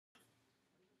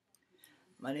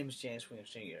My name is James Williams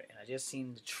Jr. and I just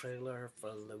seen the trailer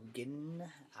for Logan.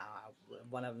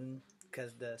 One of them,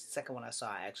 because the second one I saw,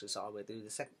 I actually saw all the way through.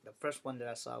 The first one that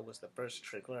I saw was the first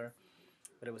trailer,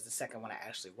 but it was the second one I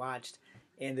actually watched,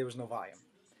 and there was no volume.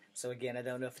 So again, I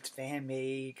don't know if it's fan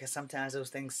made, because sometimes those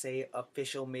things say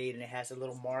official made, and it has a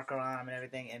little marker on them and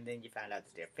everything, and then you find out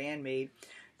that they're fan made,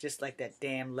 just like that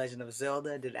damn Legend of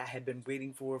Zelda that I had been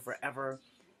waiting for forever,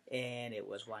 and it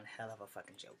was one hell of a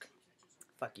fucking joke.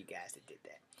 Fuck you guys that did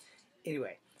that.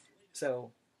 Anyway, so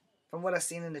from what I've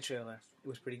seen in the trailer, it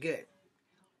was pretty good.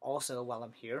 Also, while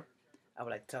I'm here, I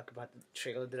would like to talk about the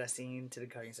trailer that I seen to the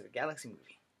Guardians of the Galaxy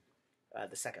movie,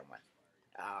 the second one.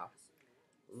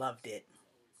 Loved it.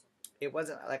 It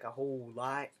wasn't like a whole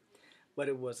lot, but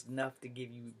it was enough to give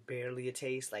you barely a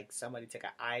taste, like somebody took an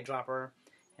eyedropper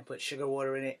and put sugar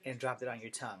water in it and dropped it on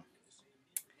your tongue.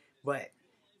 But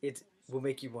it will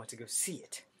make you want to go see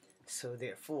it. So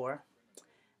therefore,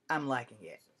 I'm liking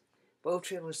it. Both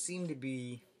trailers seem to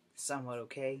be somewhat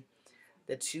okay.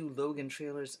 The two Logan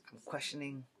trailers, I'm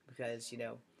questioning because,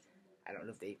 I don't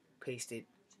know if they pasted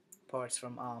parts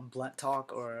from Blunt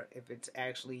Talk or if it's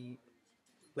actually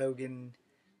Logan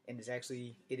and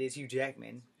it is Hugh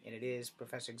Jackman and it is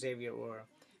Professor Xavier or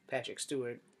Patrick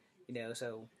Stewart,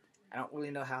 so I don't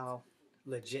really know how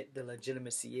legit the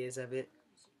legitimacy is of it,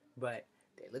 but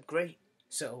they look great.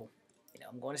 So,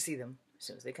 I'm going to see them as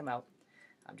soon as they come out.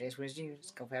 I'm James Williams Jr.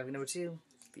 It's Company number 2.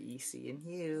 Be seeing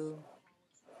you.